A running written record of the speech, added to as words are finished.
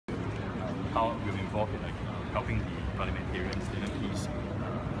how we're involved in helping the parliamentarians, the MPs,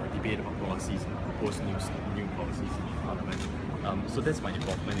 debate about policies and propose new policies in Parliament. So that's my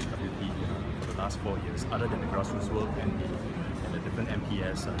involvement in WP for the last 4 years, other than the grassroots work and the different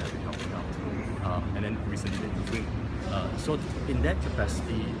MPS that have been helping out. And then recently the Wing. So in that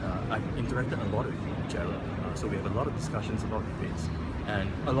capacity, I've interacted a lot with Gerald. So we have a lot of discussions, a lot of debates, and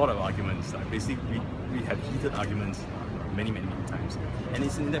a lot of arguments. Basically, we have heated arguments many times. And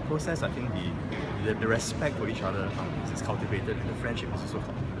it's in that process, I think the respect for each other is cultivated, and the friendship is also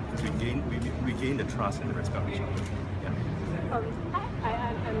cultivated. Because we gain the trust and the respect of each other. Yeah.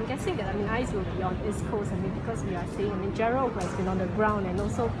 I'm guessing that eyes will be on East Coast. Because we are seeing, Gerald who has been on the ground, and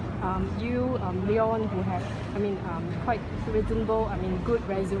also you, Leon, who have, quite reasonable, good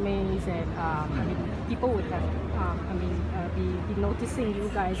resumes, and people would have, be noticing you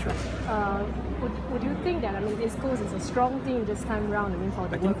guys. Would you think that East Coast is a strong team this time around? For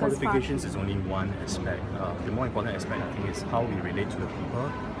the I think qualifications is only one aspect. The more important aspect, I think, is how we relate to the people,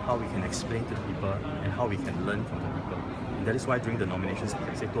 how we can explain to the people, and how we can learn from the people. And that is why during the nominations,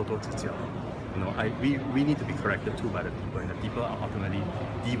 I say 多多指教. We need to be corrected too by the people, and the people are ultimately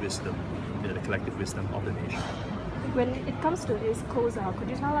the wisdom, the collective wisdom of the nation. When it comes to East Coast, could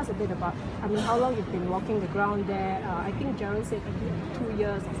you tell us a bit about, how long you've been walking the ground there? I think Gerald said 2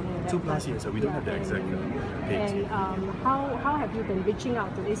 years or something like that. 2+ years, so we don't have the exact date. And how have you been reaching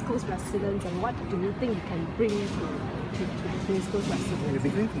out to East Coast residents, and what do you think you can bring to East Coast residents? We've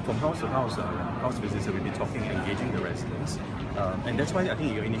been going from house to house visits, so we've been talking, engaging the residents. And that's why I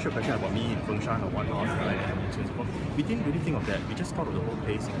think your initial question about me in Fengshan or whatnot, right, and so on, we didn't really think of that. We just thought of the whole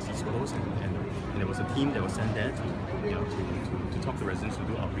place in East Coast, and there was a team that was sent there to talk to residents, to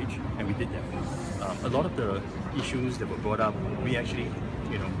do outreach, and we did that. A lot of the issues that were brought up, we actually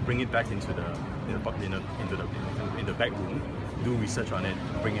bring it back into the back room, do research on it,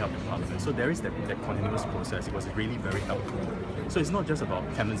 bring it up to Parliament. So there is that continuous process. It was really very helpful. So it's not just about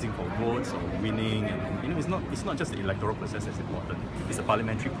canvassing for votes or winning, and it's not just the electoral process that's important. It's the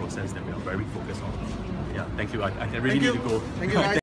parliamentary process that we are very focused on. Yeah, thank you. I really need to go. Thank you.